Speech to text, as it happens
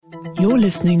You're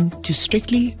listening to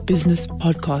Strictly Business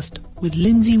Podcast with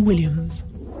Lindsay Williams.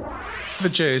 The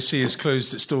JSE has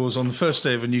closed its doors on the first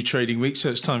day of a new trading week,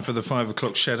 so it's time for the 5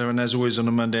 o'clock shadow. And as always on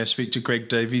a Monday, I speak to Greg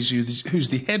Davies, who's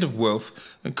the head of wealth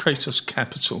at Cratos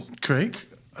Capital. Greg,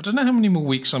 I don't know how many more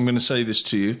weeks I'm going to say this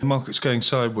to you. The market's going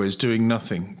sideways, doing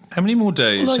nothing. How many more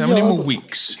days? How many more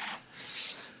weeks?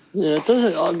 Yeah, it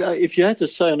doesn't, if you had to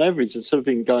say on average, it's sort of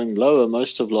been going lower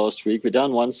most of last week. We're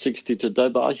down 160 today,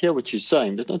 but I hear what you're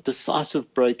saying. There's no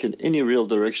decisive break in any real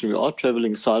direction. We are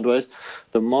traveling sideways.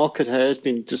 The market has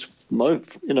been just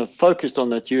focused on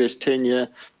that US 10-year,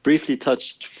 briefly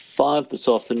touched 5 this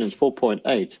afternoon,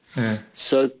 4.8. Yeah.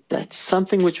 So that's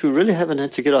something which we really haven't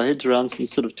had to get our heads around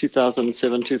since sort of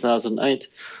 2007, 2008.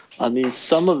 I mean,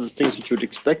 some of the things which you would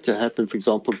expect to happen, for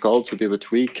example, gold would be a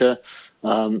bit weaker.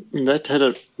 That had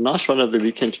a nice run over the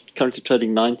weekend, currently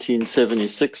trading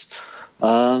 1976.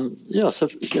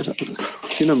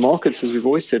 Markets, as we've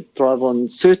always said, thrive on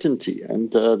certainty,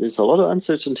 and there's a lot of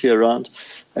uncertainty around,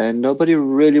 and nobody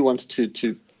really wants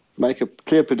to make a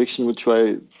clear prediction which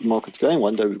way the market's going.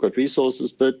 One day we've got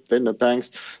resources, but then the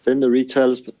banks, then the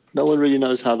retailers, but no one really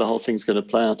knows how the whole thing's going to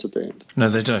play out at the end. No,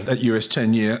 they don't. That US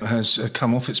 10-year has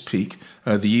come off its peak.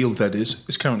 The yield, that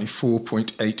is currently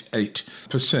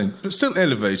 4.88%, but still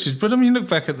elevated. But, I mean, look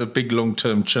back at the big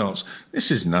long-term charts. This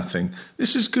is nothing.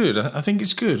 This is good. I think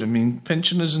it's good. I mean,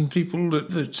 pensioners and people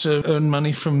that earn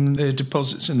money from their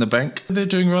deposits in the bank, they're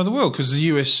doing rather well because the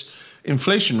US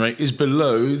inflation rate is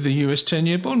below the US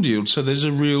 10-year bond yield. So there's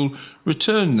a real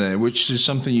return there, which is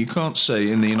something you can't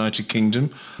say in the United Kingdom.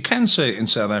 You can say it in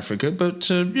South Africa, but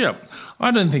I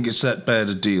don't think it's that bad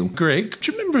a deal. Greg,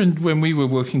 do you remember when we were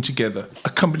working together,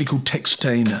 a company called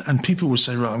Textainer, and people would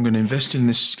say, right, I'm going to invest in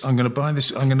this, I'm going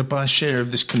to buy a share of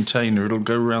this container, it'll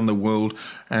go around the world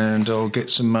and I'll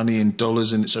get some money in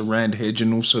dollars and it's a rand hedge,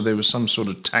 and also there was some sort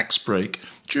of tax break.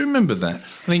 Do you remember that?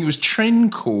 I think it was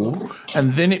Trendcore,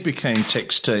 and then it became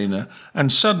Textainer,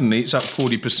 and suddenly it's up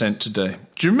 40% today.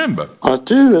 Do you remember? I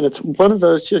do, and it's one of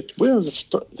those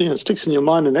sticks in your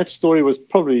mind, and that story was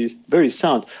probably very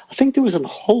sound. I think there was a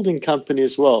holding company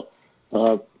as well,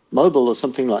 Mobile or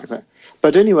something like that.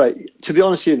 But anyway, to be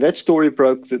honest with you, that story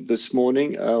broke this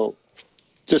morning,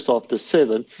 just after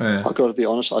 7. Yeah. I've got to be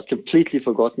honest, I'd completely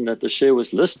forgotten that the share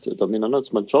was listed. I mean, I know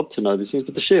it's my job to know these things,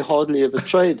 but the share hardly ever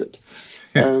traded.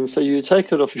 And so you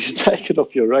take it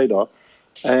off your radar,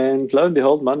 and lo and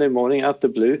behold, Monday morning, out the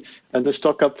blue, and the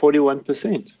stock up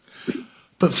 41%.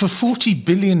 But for $40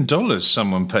 billion,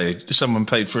 someone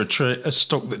paid for a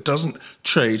stock that doesn't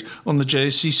trade on the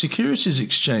JSE Securities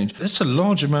Exchange. That's a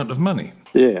large amount of money.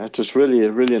 Yeah, it was really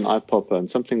an eye-popper, and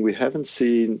something we haven't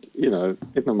seen, in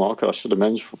the market, I should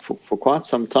imagine, for quite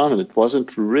some time, and it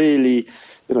wasn't really,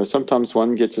 sometimes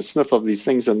one gets a sniff of these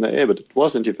things in the air, but it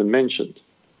wasn't even mentioned.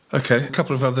 Okay, a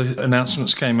couple of other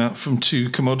announcements came out from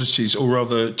 2 commodities, or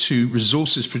rather 2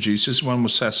 resources producers. One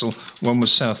was Sasol, one was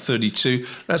South 32.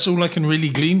 That's all I can really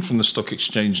glean from the Stock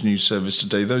Exchange News Service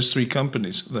today, those 3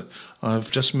 companies that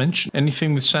I've just mentioned.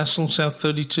 Anything with Sasol, South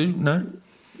 32? No?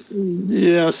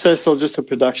 Yeah, Sasol, just a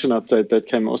production update that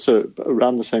came also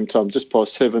around the same time, just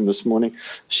past 7 this morning.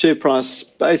 Share price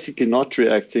basically not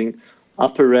reacting,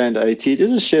 up around 80. It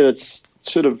is a share that's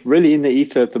sort of really in the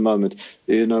ether at the moment,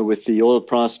 with the oil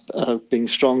price being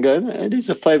stronger. It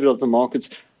is a favourite of the markets,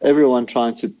 everyone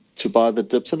trying to buy the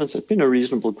dips, and it's been a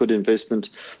reasonable good investment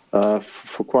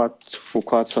for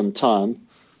quite some time.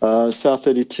 South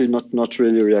 32 not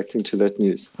really reacting to that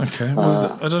news. Okay,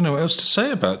 well, I don't know what else to say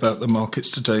about the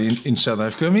markets today in South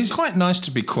Africa. I mean, it's quite nice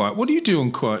to be quiet. What do you do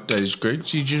on quiet days, Greg?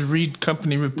 Do you just read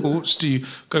company reports? Do you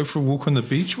go for a walk on the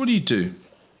beach? What do you do?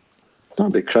 Not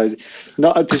a bit crazy.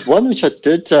 No, there's one which I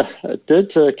did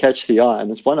catch the eye, and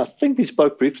it's one I think we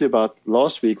spoke briefly about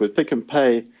last week with Pick and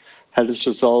Pay had its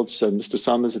results, and Mr.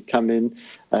 Summers had come in,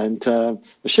 and the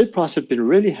share price had been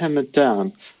really hammered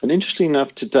down. And interesting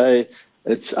enough, today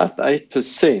it's up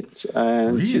 8%,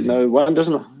 and really? no one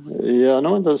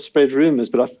doesn't spread rumors,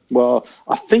 but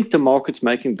I think the market's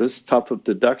making this type of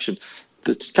deduction.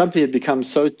 The company had become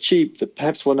so cheap that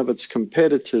perhaps one of its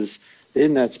competitors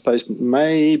in that space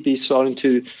may be starting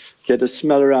to get a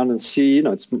smell around and see,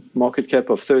 its market cap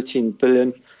of 13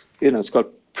 billion. It's got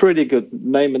pretty good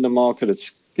name in the market. It's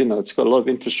got a lot of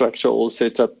infrastructure all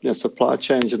set up, supply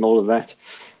chains and all of that.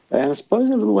 And I suppose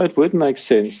in a little way it would make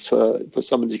sense for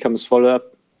somebody to come and follow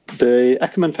up. The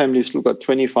Ackerman family have still got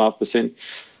 25%.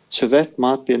 So that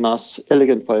might be a nice,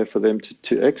 elegant way for them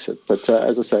to exit. But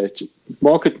as I say,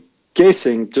 market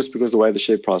guessing just because of the way the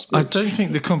share price I moved. don't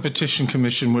think the Competition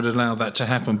Commission would allow that to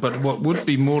happen, but what would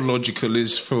be more logical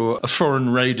is for a foreign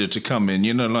raider to come in,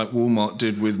 like Walmart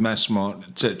did with Massmart,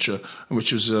 etc.,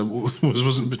 which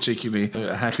wasn't particularly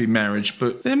a happy marriage.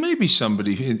 But there may be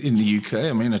somebody in the UK,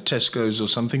 a Tesco's or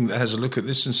something, that has a look at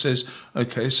this and says,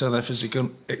 okay, South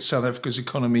Africa's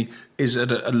economy is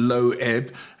at a low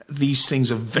ebb. These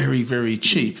things are very, very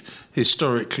cheap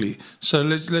historically. So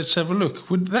let's have a look.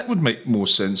 That would make more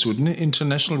sense, wouldn't it?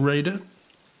 International raider?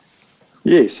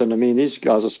 Yes, and these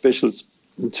guys are specialists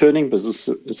in turning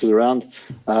businesses around,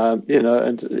 and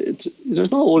it's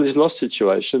not always lost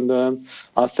situation.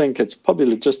 I think it's probably a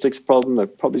logistics problem. They're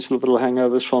probably still a little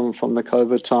hangovers from the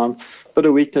COVID time, bit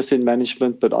of weakness in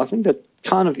management, but I think that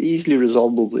kind of easily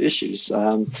resolvable issues.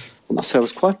 I must say I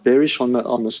was quite bearish on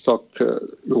the stock.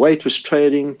 The way it was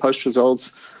trading post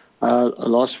results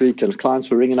last week, and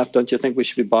clients were ringing up, don't you think we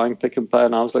should be buying Pick and Pay?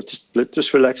 And I was like,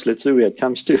 just relax, let's see where it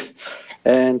comes to.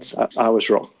 And I was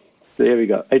wrong. There we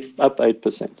go, up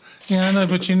 8%. Yeah, I know,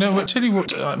 but tell you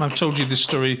what, and I've told you this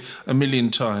story a million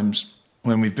times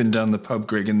when we've been down the pub,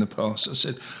 Greg, in the past. I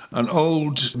said, an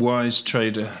old wise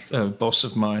trader, boss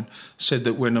of mine, said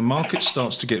that when a market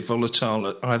starts to get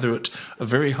volatile, either at a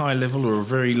very high level or a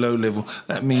very low level,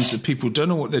 that means that people don't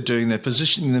know what they're doing, they're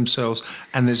positioning themselves,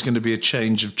 and there's going to be a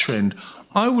change of trend.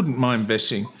 I wouldn't mind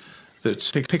betting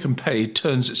that Pick and Pay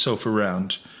turns itself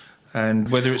around.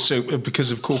 And whether it's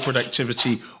because of corporate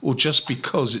activity or just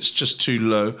because it's just too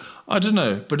low, I don't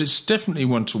know. But it's definitely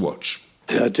one to watch.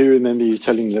 Yeah, I do remember you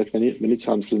telling me that many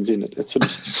times, Lindsay. And it sort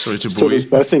of Sorry to bore stood you. us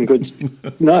both in good.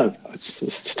 No, it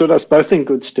stood us both in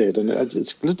good stead. And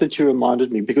it's good that you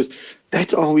reminded me, because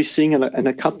that are we seeing in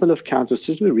a couple of counters,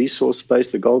 especially the resource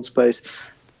space, the gold space.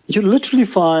 You literally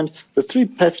find the three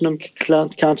platinum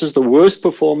counters, the worst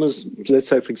performers, let's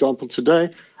say, for example, today,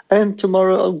 and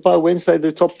tomorrow, by Wednesday,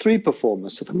 the top three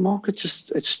performers. So the market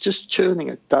it's just churning.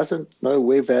 It doesn't know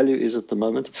where value is at the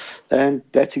moment. And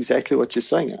that's exactly what you're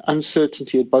saying.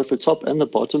 Uncertainty at both the top and the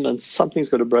bottom, and something's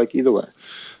got to break either way.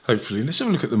 Hopefully. Let's have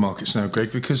a look at the markets now,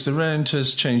 Greg, because the rand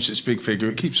has changed its big figure.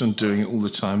 It keeps on doing it all the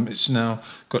time. It's now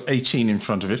got 18 in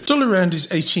front of it. Dollar rand is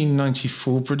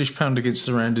 18.94. British pound against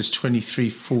the rand is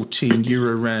 23.14.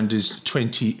 Euro rand is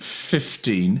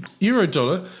 20.15. Euro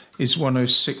dollar is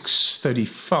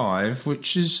 106.35,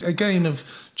 which is a gain of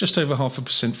just over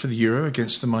 0.5% for the euro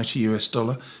against the mighty US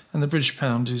dollar. And the British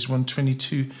pound is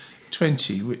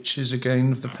 122.20, which is a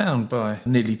gain of the pound by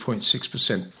nearly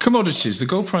 0.6%. Commodities, the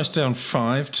gold price down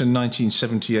 5 to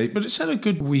 1978, but it's had a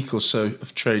good week or so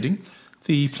of trading.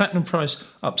 The platinum price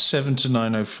up 7 to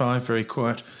 905, very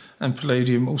quiet, and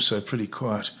palladium also pretty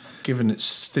quiet, given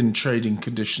its thin trading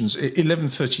conditions.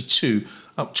 11.32,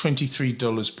 up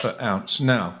 $23 per ounce.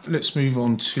 Now, let's move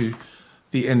on to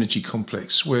the energy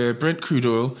complex, where Brent crude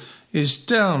oil is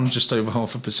down just over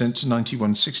 0.5% to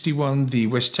 91.61. The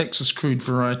West Texas crude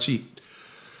variety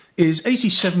is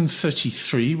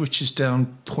 87.33, which is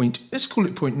down let's call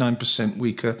it 0.9%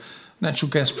 weaker.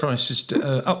 Natural gas prices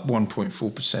up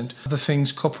 1.4%. Other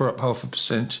things, copper up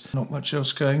 0.5%. Not much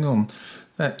else going on.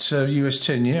 That US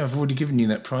 10-year, I've already given you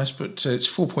that price, but it's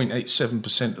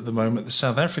 4.87% at the moment. The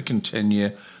South African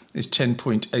 10-year is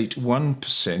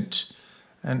 10.81%.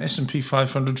 And S&P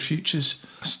 500 futures,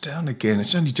 it's down again.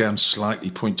 It's only down slightly,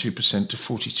 0.2% to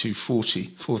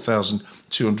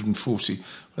 4,240.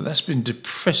 But that's been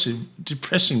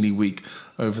depressingly weak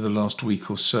over the last week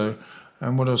or so.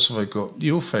 And what else have I got?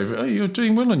 Your favourite. Oh, you're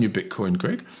doing well on your Bitcoin,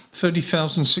 Greg.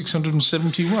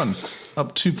 30,671,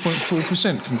 up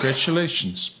 2.4%.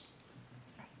 Congratulations.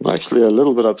 I'm actually a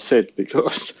little bit upset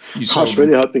because I was sold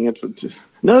really them. hoping it would.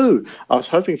 No, I was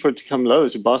hoping for it to come lower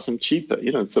to buy some cheaper.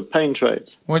 It's a pain trade.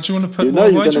 Why do you want to buy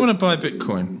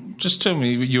Bitcoin? Just tell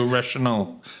me your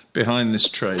rationale behind this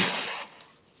trade.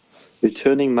 You're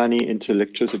turning money into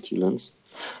electricity, Linz.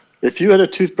 If you had a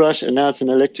toothbrush and now it's an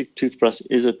electric toothbrush,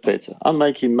 is it better? I'm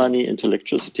making money into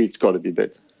electricity. It's got to be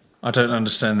better. I don't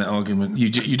understand that argument.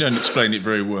 You don't explain it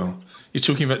very well. You're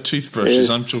talking about toothbrushes. Yes.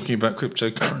 I'm talking about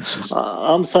cryptocurrencies.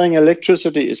 I'm saying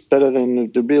electricity is better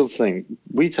than the real thing.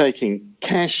 We're taking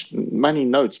cash, money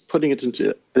notes, putting it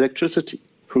into electricity.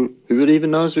 Who would even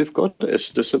knows we've got it?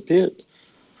 It's disappeared.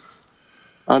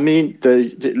 I mean,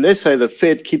 let's say the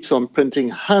Fed keeps on printing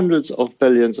hundreds of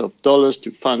billions of dollars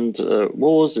to fund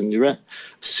wars in Iran.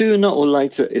 Sooner or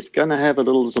later, it's going to have a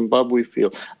little Zimbabwe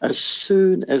feel. As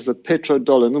soon as the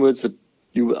petrodollar, in other words,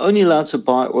 you were only allowed to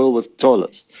buy oil with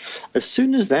dollars. As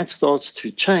soon as that starts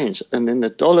to change, and then the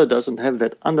dollar doesn't have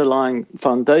that underlying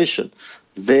foundation,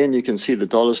 then you can see the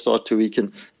dollar start to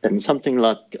weaken, and something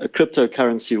like a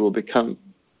cryptocurrency will become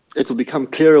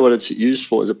clearer what it's used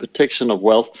for as a protection of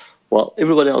wealth while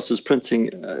everybody else is printing,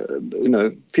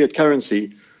 fiat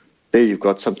currency. There you've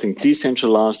got something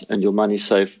decentralized and your money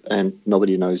safe and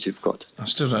nobody knows you've got. I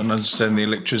still don't understand the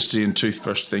electricity and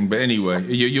toothbrush thing, but anyway,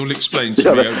 you'll explain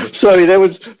to me over... Sorry, that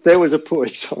was a poor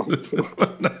example.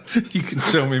 No, you can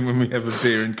tell me when we have a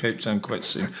beer in Cape Town quite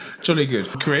soon. Jolly good.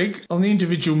 Greg, on the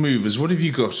individual movers, what have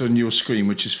you got on your screen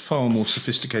which is far more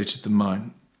sophisticated than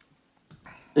mine?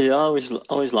 Yeah, I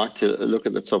always like to look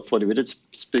at the top 40. We did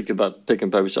speak about Pick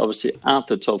and Pay, which is obviously out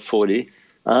the top 40.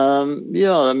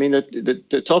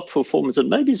 The top performers, and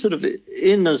maybe sort of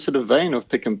in a sort of vein of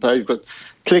Pick and Pay, you've got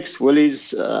Clicks,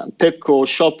 Woolies, Pepkor,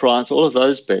 ShopRite, all of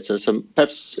those better. So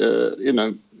perhaps,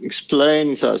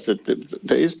 explain to us that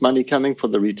there is money coming for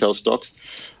the retail stocks.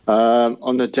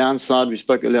 On the downside, we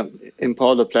spoke earlier,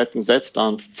 Impala Platinums, that's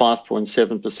down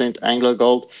 5.7%. Anglo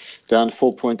Gold down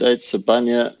 4.8%.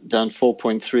 Sibanye down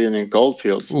 4.3%. And then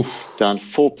Goldfields down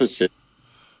 4%.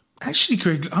 Actually,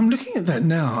 Greg, I'm looking at that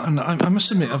now, and I must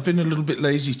admit I've been a little bit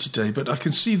lazy today, but I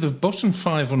can see the bottom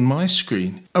 5 on my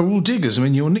screen are all diggers. I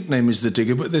mean, your nickname is the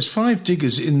digger, but there's 5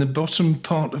 diggers in the bottom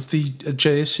part of the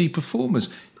JSE performers.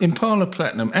 Impala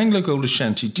Platinum, Anglo Gold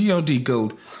Ashanti, DRD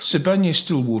Gold, Sibanye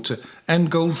Stillwater,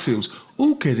 and Goldfields,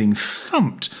 all getting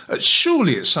thumped.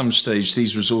 Surely at some stage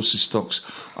these resources stocks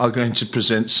are going to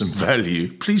present some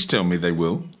value. Please tell me they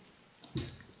will.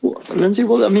 Well, Lindsay,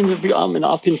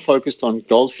 I've been focused on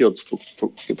Goldfields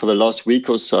for the last week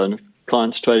or so, and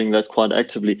clients trading that quite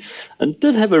actively, and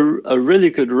did have a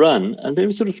really good run. And then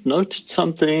we sort of noted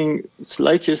something. It's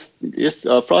late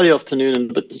Friday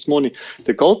afternoon, but this morning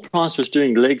the gold price was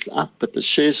doing legs up, but the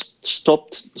shares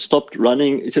stopped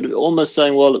running. It's sort of almost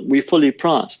saying, "Well, we're fully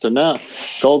priced." And now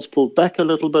gold's pulled back a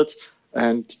little bit,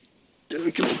 and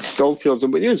Goldfields,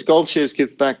 and as gold shares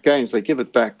give back gains, they give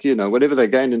it back, whatever they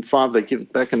gained in 5, they give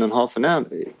it back in half an hour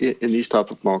in these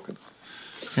type of markets.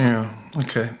 Yeah,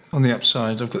 okay. On the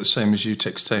upside, I've got the same as you,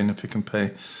 Textainer, Pick and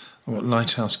Pay. I've got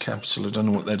Lighthouse Capital, I don't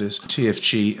know what that is,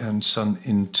 TFG and Sun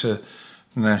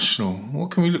International.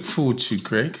 What can we look forward to,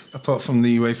 Greg, apart from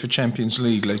the UEFA Champions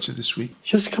League later this week?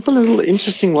 Just a couple of little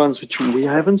interesting ones which we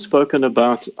haven't spoken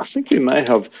about. I think we may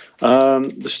have.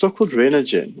 The stock called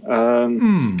Renogen.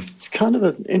 It's kind of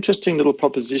an interesting little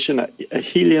proposition, a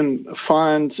helium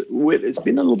find. It's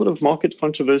been a little bit of market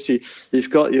controversy.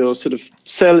 You've got your sort of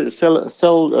sell,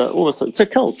 almost, it's a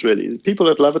cult, really. People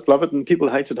that love it, and people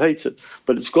hate it.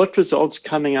 But it's got results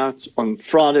coming out on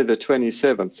Friday the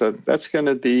 27th. So that's going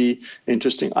to be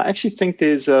interesting. I actually think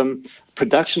there's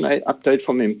production update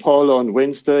from Impala on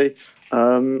Wednesday.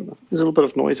 There's a little bit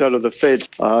of noise out of the Fed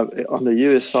on the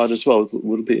US side as well. It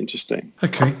will be interesting.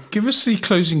 Okay, give us the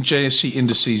closing JSE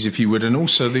indices, if you would, and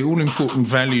also the all-important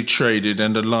value traded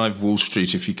and a live Wall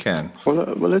Street, if you can. Well,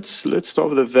 let's start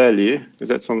with the value, because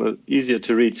that's on the easier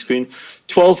to read screen.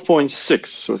 12.6.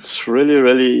 So it's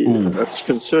really that's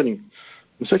concerning.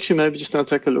 Let's actually maybe just now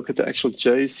take a look at the actual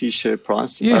JSE share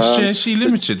price. Yes, JSE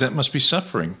Limited, that must be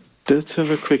suffering. Let's have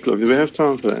a quick look. Do we have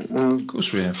time for that? Of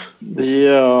course we have.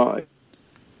 Yeah,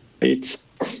 it's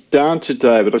down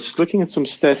today, but I was just looking at some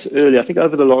stats earlier. I think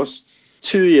over the last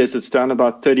 2 years, it's down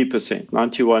about 30%,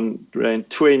 91 Rand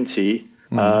 20.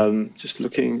 Just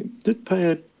looking, did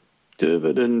pay a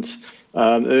dividend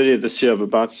earlier this year of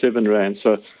about 7 Rand.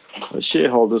 So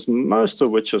shareholders, most of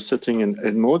which are sitting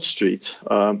in Maud Street,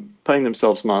 paying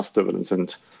themselves nice dividends,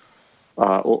 and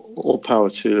all power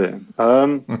to them.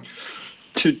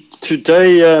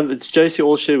 Today, the JSE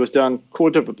All Share was down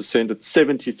 0.25% at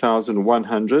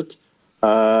 70,100.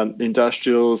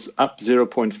 Industrials up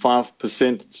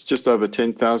 0.5%. It's just over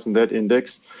 10,000, that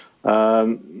index.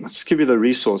 Let's give you the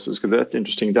resources, because that's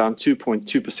interesting. Down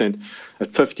 2.2%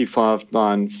 at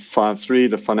 55,953.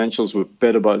 The financials were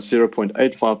better by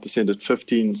 0.85% at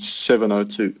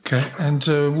 15,702. Okay, and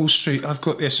Wall Street, I've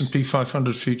got the S&P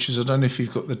 500 futures. I don't know if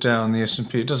you've got the Dow and the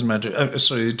S&P. It doesn't matter.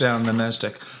 The Dow and the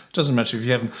Nasdaq. It doesn't matter if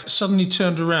you haven't. Suddenly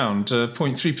turned around,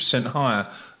 0.3% higher.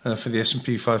 For the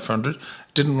S&P 500.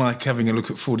 Didn't like having a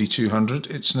look at 4,200.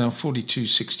 It's now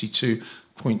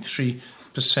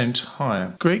 4262.3%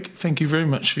 higher. Greg, thank you very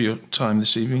much for your time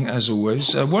this evening, as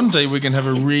always. One day we're going to have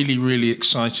a really, really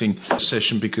exciting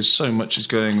session because so much is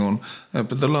going on.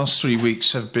 But the last 3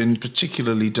 weeks have been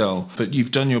particularly dull. But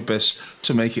you've done your best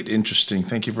to make it interesting.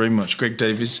 Thank you very much. Greg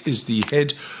Davies is the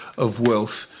head of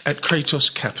wealth at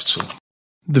Cratos Capital.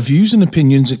 The views and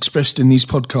opinions expressed in these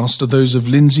podcasts are those of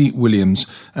Lindsay Williams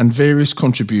and various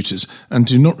contributors and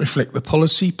do not reflect the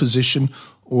policy, position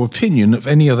or opinion of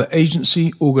any other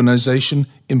agency, organisation,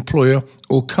 employer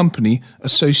or company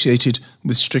associated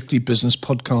with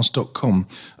strictlybusinesspodcast.com.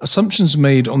 Assumptions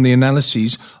made on the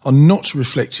analyses are not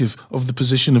reflective of the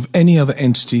position of any other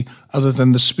entity other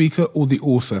than the speaker or the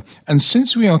author. And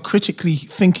since we are critically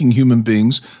thinking human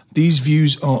beings, these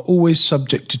views are always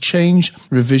subject to change,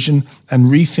 revision and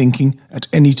rethinking at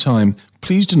any time.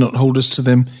 Please do not hold us to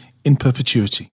them in perpetuity.